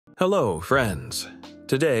Hello, friends.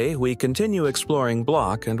 Today, we continue exploring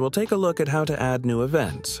Bloc and we'll take a look at how to add new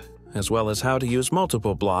events, as well as how to use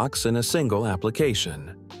multiple blocks in a single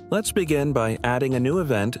application. Let's begin by adding a new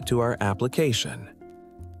event to our application.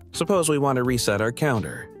 Suppose we want to reset our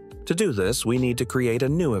counter. To do this, we need to create a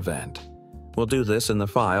new event. We'll do this in the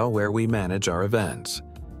file where we manage our events.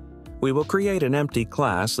 We will create an empty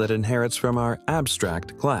class that inherits from our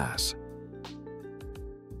abstract class.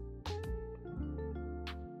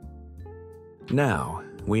 Now,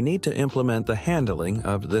 we need to implement the handling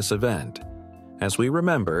of this event. As we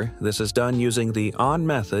remember, this is done using the on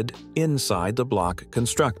method inside the Bloc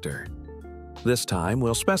constructor. This time,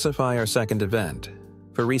 we'll specify our second event,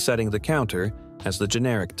 for resetting the counter, as the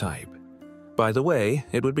generic type. By the way,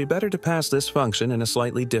 it would be better to pass this function in a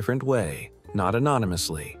slightly different way, not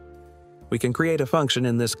anonymously. We can create a function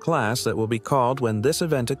in this class that will be called when this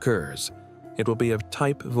event occurs. It will be of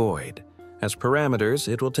type void. As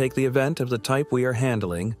parameters, it will take the event of the type we are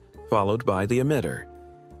handling, followed by the emitter.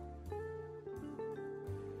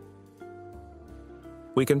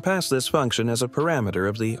 We can pass this function as a parameter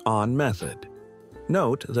of the on method.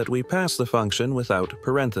 Note that we pass the function without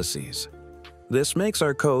parentheses. This makes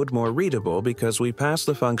our code more readable because we pass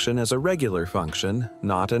the function as a regular function,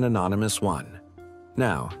 not an anonymous one.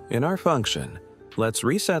 Now, in our function, let's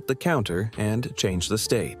reset the counter and change the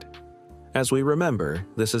state. As we remember,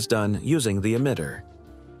 this is done using the emitter.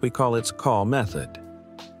 We call its call method.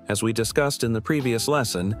 As we discussed in the previous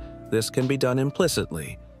lesson, this can be done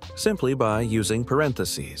implicitly, simply by using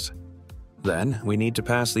parentheses. Then, we need to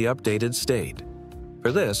pass the updated state.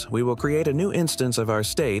 For this, we will create a new instance of our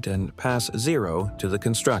state and pass 0 to the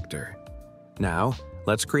constructor. Now,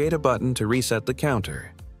 let's create a button to reset the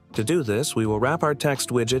counter. To do this, we will wrap our text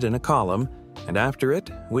widget in a column, and after it,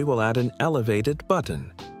 we will add an elevated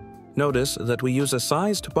button. Notice that we use a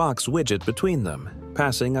sized box widget between them,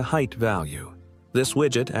 passing a height value. This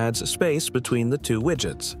widget adds space between the two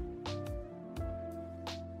widgets.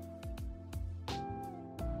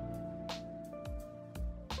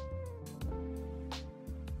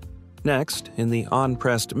 Next, in the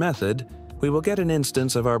onPressed method, we will get an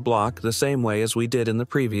instance of our block the same way as we did in the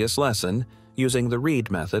previous lesson, using the read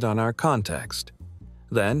method on our context.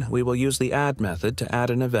 Then, we will use the add method to add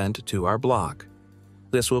an event to our block.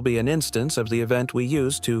 This will be an instance of the event we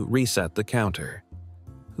use to reset the counter.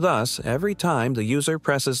 Thus, every time the user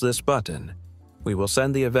presses this button, we will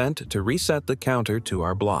send the event to reset the counter to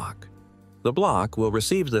our block. The block will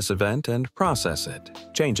receive this event and process it,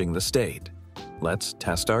 changing the state. Let's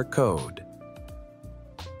test our code.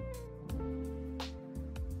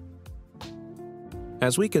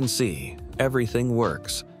 As we can see, everything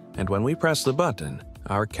works, and when we press the button,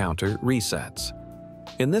 our counter resets.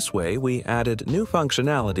 In this way, we added new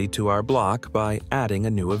functionality to our block by adding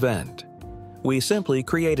a new event. We simply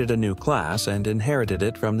created a new class and inherited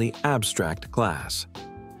it from the abstract class.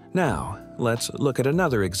 Now, let's look at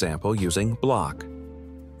another example using Bloc.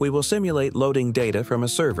 We will simulate loading data from a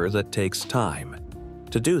server that takes time.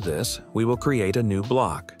 To do this, we will create a new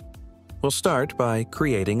block. We'll start by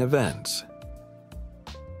creating events.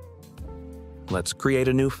 Let's create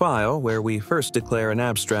a new file where we first declare an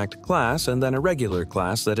abstract class and then a regular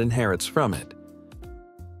class that inherits from it.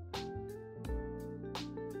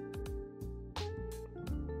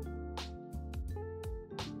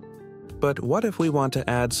 But what if we want to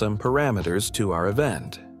add some parameters to our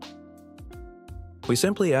event? We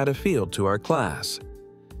simply add a field to our class.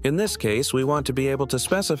 In this case, we want to be able to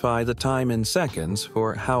specify the time in seconds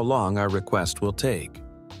for how long our request will take.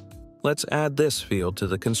 Let's add this field to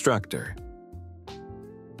the constructor.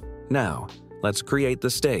 Now, let's create the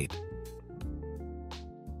state.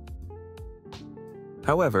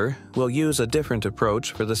 However, we'll use a different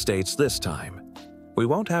approach for the states this time. We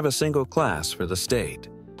won't have a single class for the state.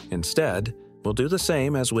 Instead, we'll do the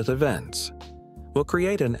same as with events. We'll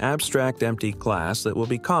create an abstract empty class that will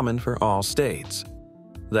be common for all states.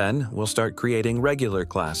 Then, we'll start creating regular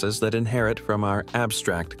classes that inherit from our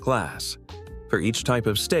abstract class. For each type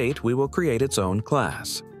of state, we will create its own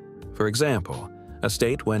class. For example, a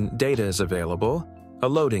state when data is available, a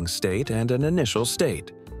loading state, and an initial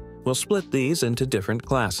state. We'll split these into different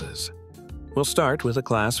classes. We'll start with a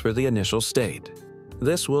class for the initial state.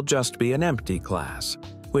 This will just be an empty class,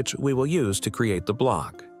 which we will use to create the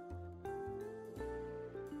block.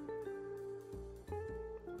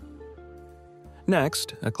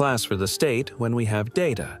 Next, a class for the state when we have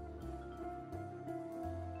data.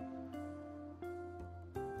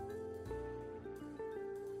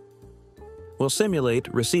 We'll simulate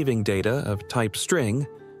receiving data of type string,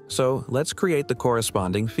 so let's create the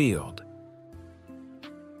corresponding field.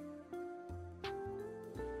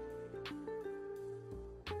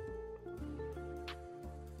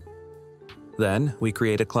 Then, we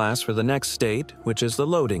create a class for the next state, which is the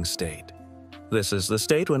loading state. This is the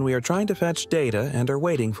state when we are trying to fetch data and are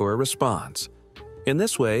waiting for a response. In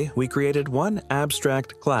this way, we created one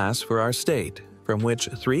abstract class for our state, from which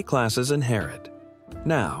 3 classes inherit.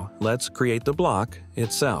 Now, let's create the block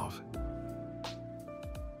itself.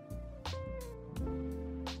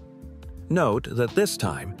 Note that this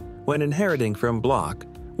time, when inheriting from Bloc,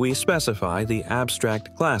 we specify the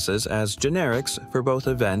abstract classes as generics for both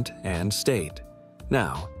event and state.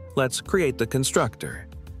 Now, let's create the constructor.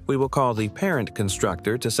 We will call the parent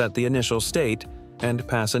constructor to set the initial state and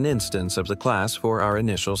pass an instance of the class for our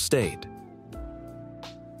initial state.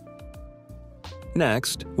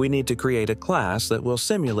 Next, we need to create a class that will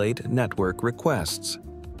simulate network requests.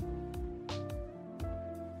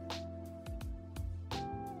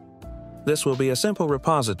 This will be a simple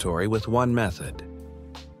repository with one method.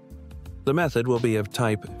 The method will be of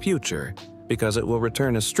type future because it will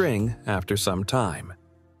return a string after some time.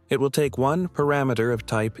 It will take one parameter of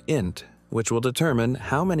type int, which will determine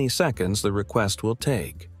how many seconds the request will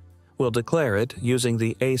take. We'll declare it using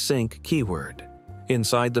the async keyword.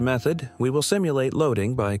 Inside the method, we will simulate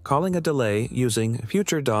loading by calling a delay using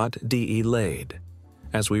future.delayed.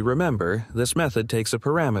 As we remember, this method takes a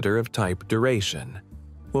parameter of type duration.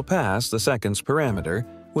 We'll pass the seconds parameter,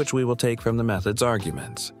 which we will take from the method's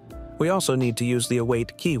arguments. We also need to use the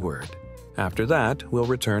await keyword. After that, we'll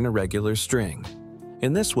return a regular string.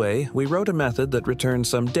 In this way, we wrote a method that returns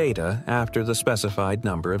some data after the specified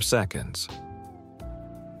number of seconds.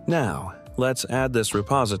 Now, let's add this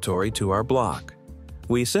repository to our block.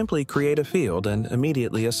 We simply create a field and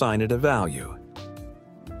immediately assign it a value.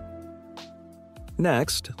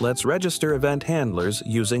 Next, let's register event handlers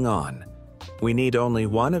using on. We need only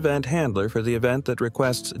one event handler for the event that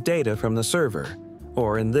requests data from the server,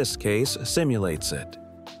 or in this case, simulates it.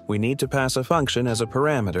 We need to pass a function as a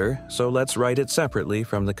parameter, so let's write it separately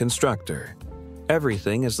from the constructor.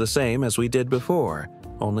 Everything is the same as we did before,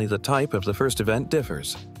 only the type of the first event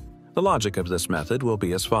differs. The logic of this method will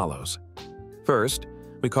be as follows. First,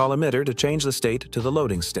 we call emitter to change the state to the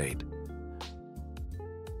loading state.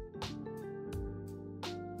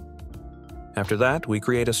 After that, we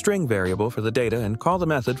create a string variable for the data and call the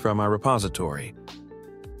method from our repository.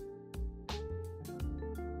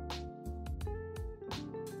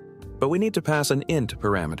 But we need to pass an int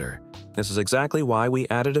parameter. This is exactly why we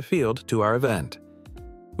added a field to our event.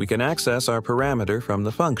 We can access our parameter from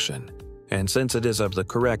the function, and since it is of the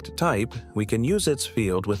correct type, we can use its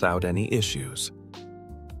field without any issues.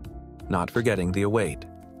 Not forgetting the await.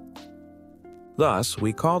 Thus,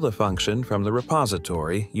 we call the function from the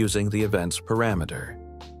repository using the event's parameter.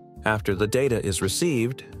 After the data is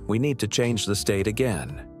received, we need to change the state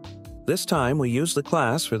again. This time, we use the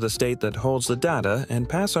class for the state that holds the data and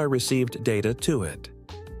pass our received data to it.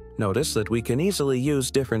 Notice that we can easily use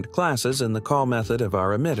different classes in the call method of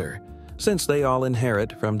our emitter, since they all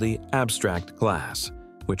inherit from the abstract class,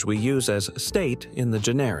 which we use as state in the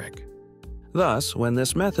generic. Thus, when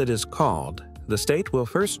this method is called, the state will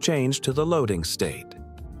first change to the loading state.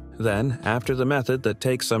 Then, after the method that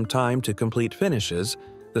takes some time to complete finishes,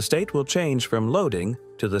 the state will change from loading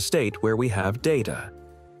to the state where we have data.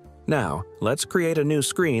 Now, let's create a new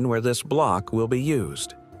screen where this block will be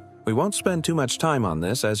used. We won't spend too much time on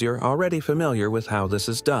this as you're already familiar with how this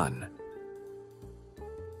is done.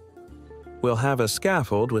 We'll have a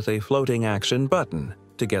scaffold with a floating action button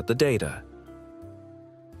to get the data.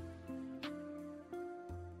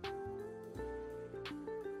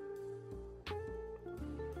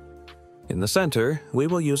 In the center, we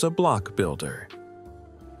will use a block builder.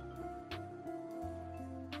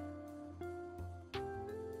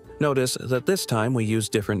 Notice that this time we use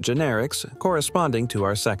different generics corresponding to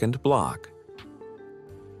our second block.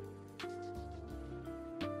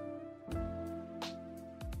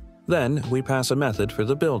 Then we pass a method for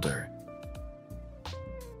the builder.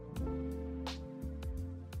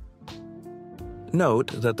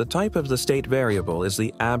 Note that the type of the state variable is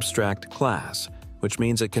the abstract class, which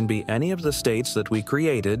means it can be any of the states that we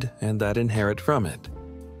created and that inherit from it.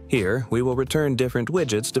 Here, we will return different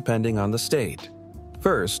widgets depending on the state.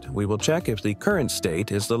 First, we will check if the current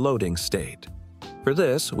state is the loading state. For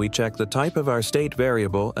this, we check the type of our state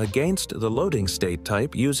variable against the loading state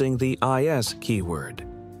type using the is keyword.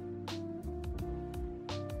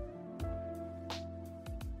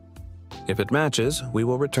 If it matches, we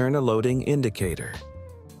will return a loading indicator.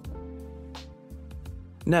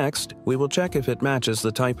 Next, we will check if it matches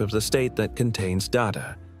the type of the state that contains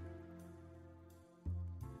data.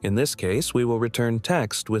 In this case, we will return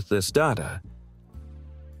text with this data.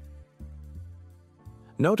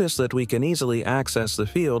 Notice that we can easily access the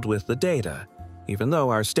field with the data. even though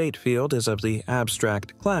our state field is of the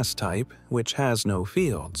abstract class type, which has no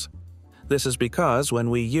fields. This is because when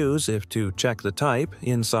we use if to check the type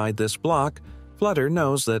inside this block, Flutter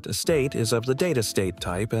knows that state is of the datastate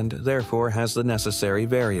type and therefore has the necessary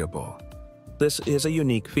variable. This is a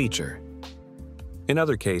unique feature. In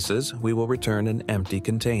other cases, we will return an empty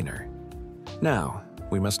container. Now,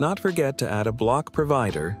 we must not forget to add a block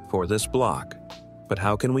provider for this block. But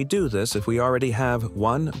how can we do this if we already have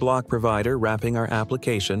one block provider wrapping our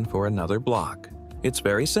application for another block? It's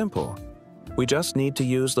very simple. We just need to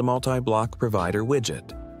use the multi-block provider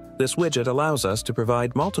widget. This widget allows us to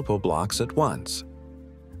provide multiple blocks at once.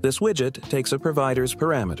 This widget takes a provider's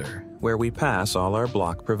parameter, where we pass all our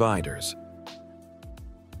block providers.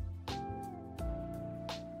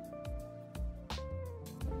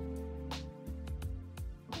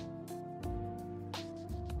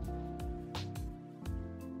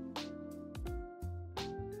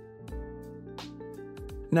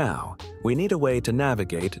 Now, we need a way to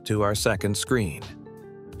navigate to our second screen.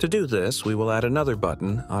 To do this, we will add another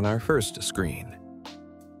button on our first screen.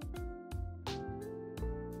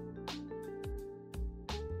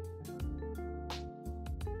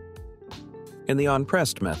 In the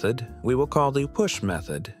onPressed method, we will call the push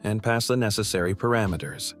method and pass the necessary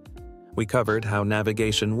parameters. We covered how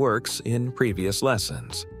navigation works in previous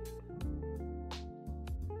lessons.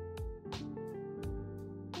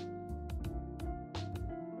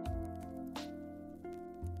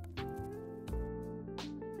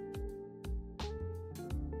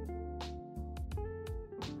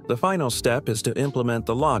 The final step is to implement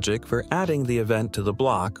the logic for adding the event to the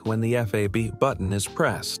block when the FAB button is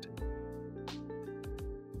pressed.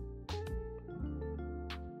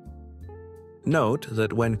 Note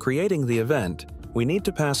that when creating the event, we need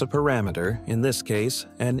to pass a parameter, in this case,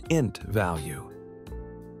 an int value.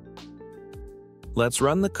 Let's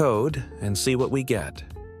run the code and see what we get.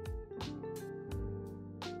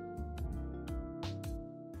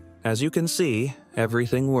 As you can see,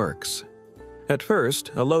 everything works. At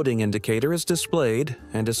first, a loading indicator is displayed,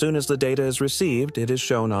 and as soon as the data is received, it is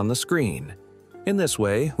shown on the screen. In this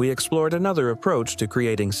way, we explored another approach to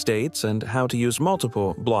creating states and how to use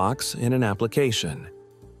multiple blocks in an application.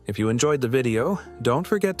 If you enjoyed the video, don't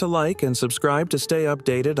forget to like and subscribe to stay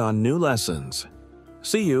updated on new lessons.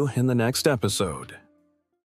 See you in the next episode.